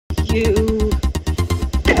you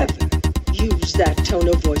ever use that tone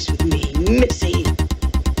of voice with me, Missy?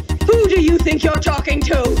 Who do you think you're talking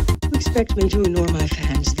to? You expect me to ignore my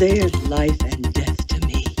fans? They're life and death to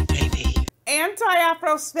me, baby.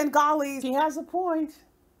 Anti-Afro Svengali. He has a point.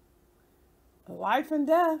 Life and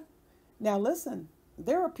death. Now listen,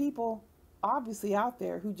 there are people obviously out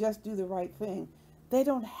there who just do the right thing. They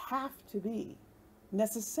don't have to be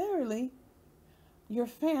necessarily your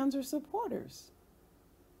fans or supporters.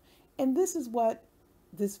 And this is what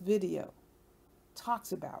this video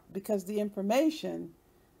talks about, because the information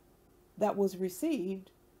that was received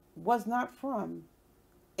was not from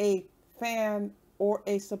a fan or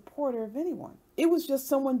a supporter of anyone. It was just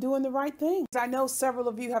someone doing the right thing. I know several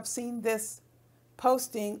of you have seen this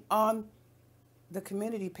posting on the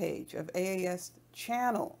community page of AAS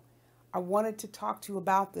channel. I wanted to talk to you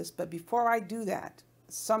about this, but before I do that,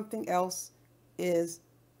 something else is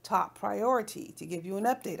top priority to give you an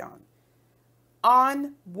update on.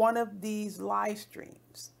 On one of these live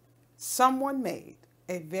streams, someone made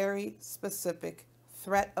a very specific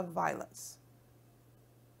threat of violence.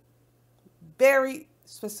 Very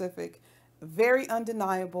specific, very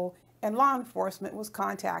undeniable, and law enforcement was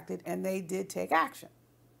contacted and they did take action.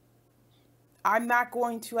 I'm not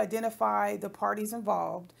going to identify the parties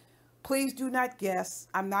involved. Please do not guess.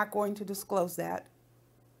 I'm not going to disclose that.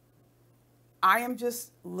 I am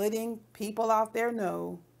just letting people out there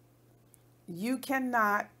know you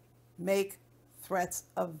cannot make threats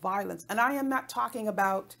of violence. And I am not talking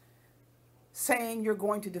about saying you're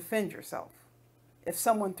going to defend yourself. If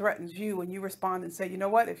someone threatens you and you respond and say, you know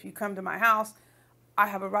what, if you come to my house, I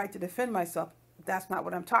have a right to defend myself. That's not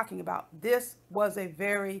what I'm talking about. This was a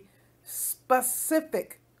very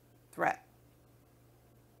specific threat.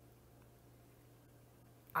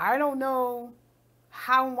 I don't know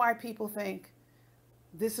how and why people think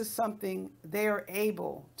this is something they are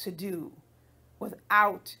able to do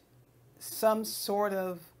without some sort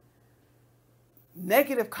of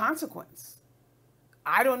negative consequence.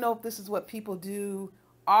 I don't know if this is what people do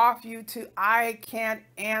off YouTube. I can't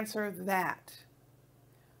answer that.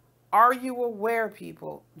 Are you aware,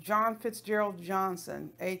 people, John Fitzgerald Johnson,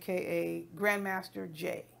 aka Grandmaster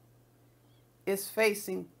Jay, is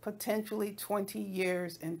facing potentially 20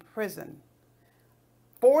 years in prison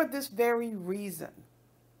for this very reason.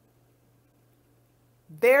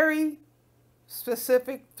 Very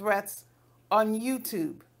specific threats on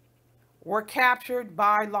YouTube were captured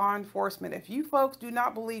by law enforcement. If you folks do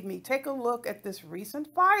not believe me, take a look at this recent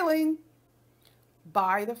filing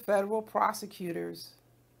by the federal prosecutors.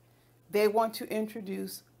 They want to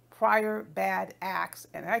introduce prior bad acts,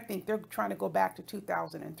 and I think they're trying to go back to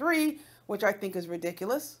 2003, which I think is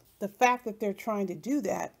ridiculous. The fact that they're trying to do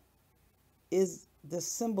that is the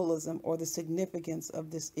symbolism or the significance of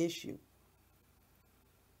this issue.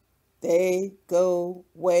 They go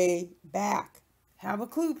way back. Have a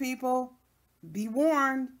clue, people. Be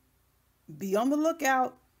warned. Be on the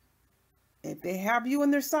lookout. If they have you in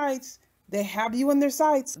their sights, they have you in their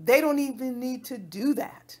sights. They don't even need to do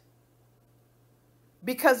that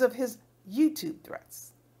because of his YouTube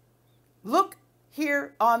threats. Look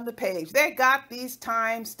here on the page. They got these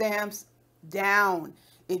timestamps down.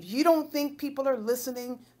 If you don't think people are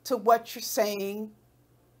listening to what you're saying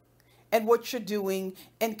and what you're doing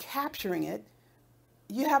and capturing it,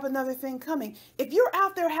 you have another thing coming. If you're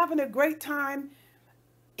out there having a great time,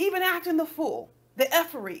 even acting the fool, the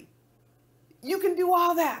effery, you can do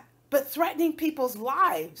all that. But threatening people's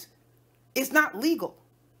lives is not legal.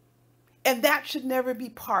 And that should never be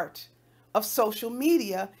part of social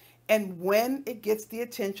media. And when it gets the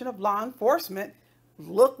attention of law enforcement,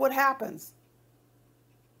 look what happens.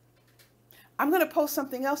 I'm going to post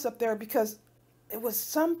something else up there because it was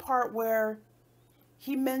some part where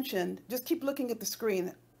he mentioned, just keep looking at the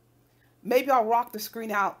screen. Maybe I'll rock the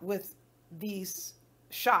screen out with these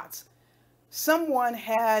shots. Someone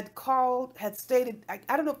had called, had stated,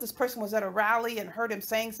 I don't know if this person was at a rally and heard him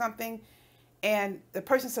saying something. And the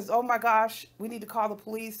person says, oh my gosh, we need to call the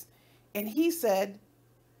police. And he said,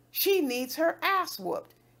 she needs her ass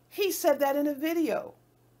whooped. He said that in a video.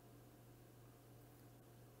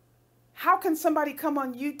 How can somebody come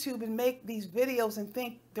on YouTube and make these videos and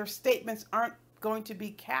think their statements aren't going to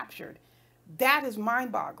be captured? That is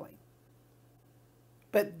mind-boggling.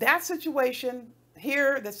 But that situation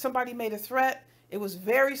here, that somebody made a threat, it was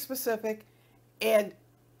very specific. And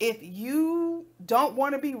if you don't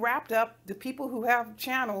want to be wrapped up, the people who have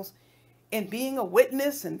channels, in being a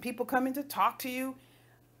witness and people coming to talk to you,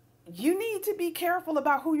 you need to be careful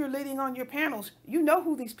about who you're letting on your panels. You know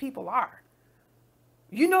who these people are.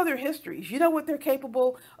 You know their histories. You know what they're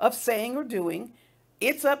capable of saying or doing.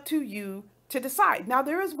 It's up to you to decide. Now,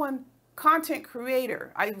 there is one content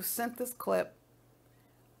creator. I was sent this clip,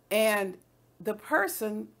 and the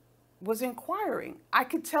person was inquiring. I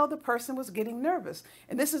could tell the person was getting nervous.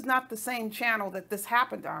 And this is not the same channel that this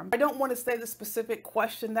happened on. I don't want to say the specific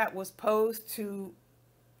question that was posed to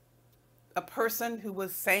a person who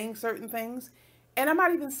was saying certain things. And I'm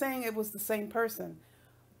not even saying it was the same person.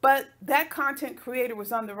 But that content creator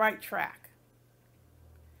was on the right track.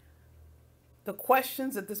 The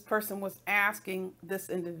questions that this person was asking this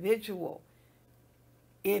individual,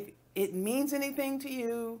 if it means anything to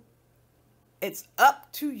you, it's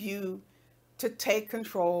up to you to take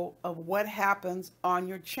control of what happens on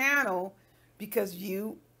your channel, because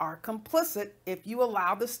you are complicit if you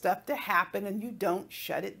allow the stuff to happen and you don't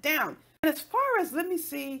shut it down. And as far as, let me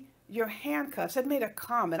see, your handcuffs, I made a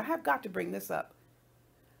comment. I have got to bring this up.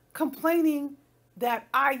 Complaining that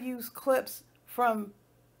I use clips from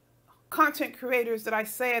content creators that I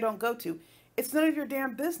say I don't go to. It's none of your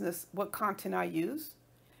damn business what content I use.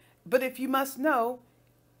 But if you must know,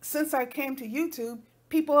 since I came to YouTube,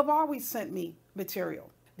 people have always sent me material.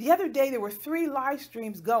 The other day, there were 3 live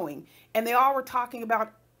streams going, and they all were talking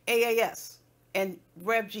about AAS and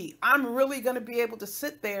Rev G. I'm really going to be able to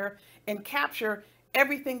sit there and capture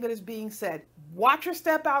everything that is being said. Watch your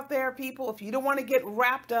step out there, people, if you don't want to get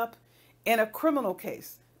wrapped up in a criminal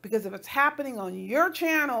case. Because if it's happening on your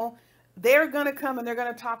channel, they're going to come and they're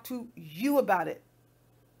going to talk to you about it.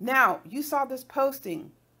 Now, you saw this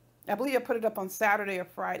posting. I believe I put it up on Saturday or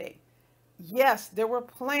Friday. Yes, there were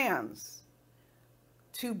plans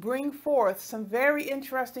to bring forth some very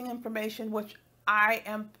interesting information, which I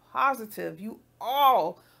am positive you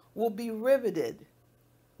all will be riveted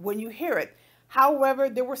when you hear it. However,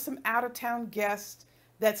 there were some out-of-town guests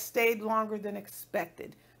that stayed longer than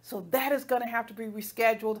expected. So that is going to have to be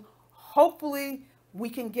rescheduled. Hopefully, we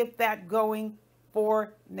can get that going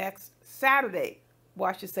for next Saturday. Well,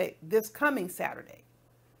 I should say this coming Saturday.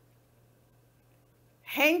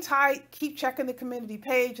 Hang tight, keep checking the community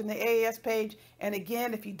page and the AAS page. And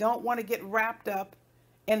again, if you don't want to get wrapped up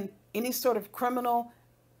in any sort of criminal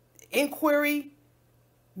inquiry,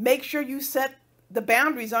 make sure you set the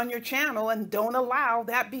boundaries on your channel and don't allow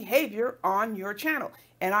that behavior on your channel.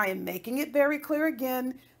 And I am making it very clear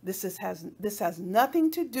again, this has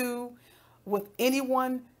nothing to do with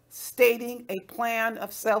anyone stating a plan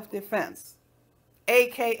of self-defense.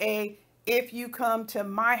 AKA, if you come to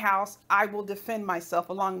my house, I will defend myself,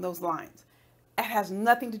 along those lines. It has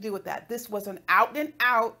nothing to do with that. This was an out and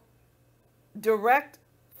out direct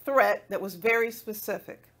threat that was very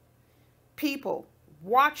specific. People,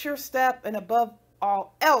 watch your step, and above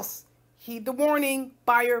all else, heed the warning,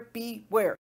 buyer beware.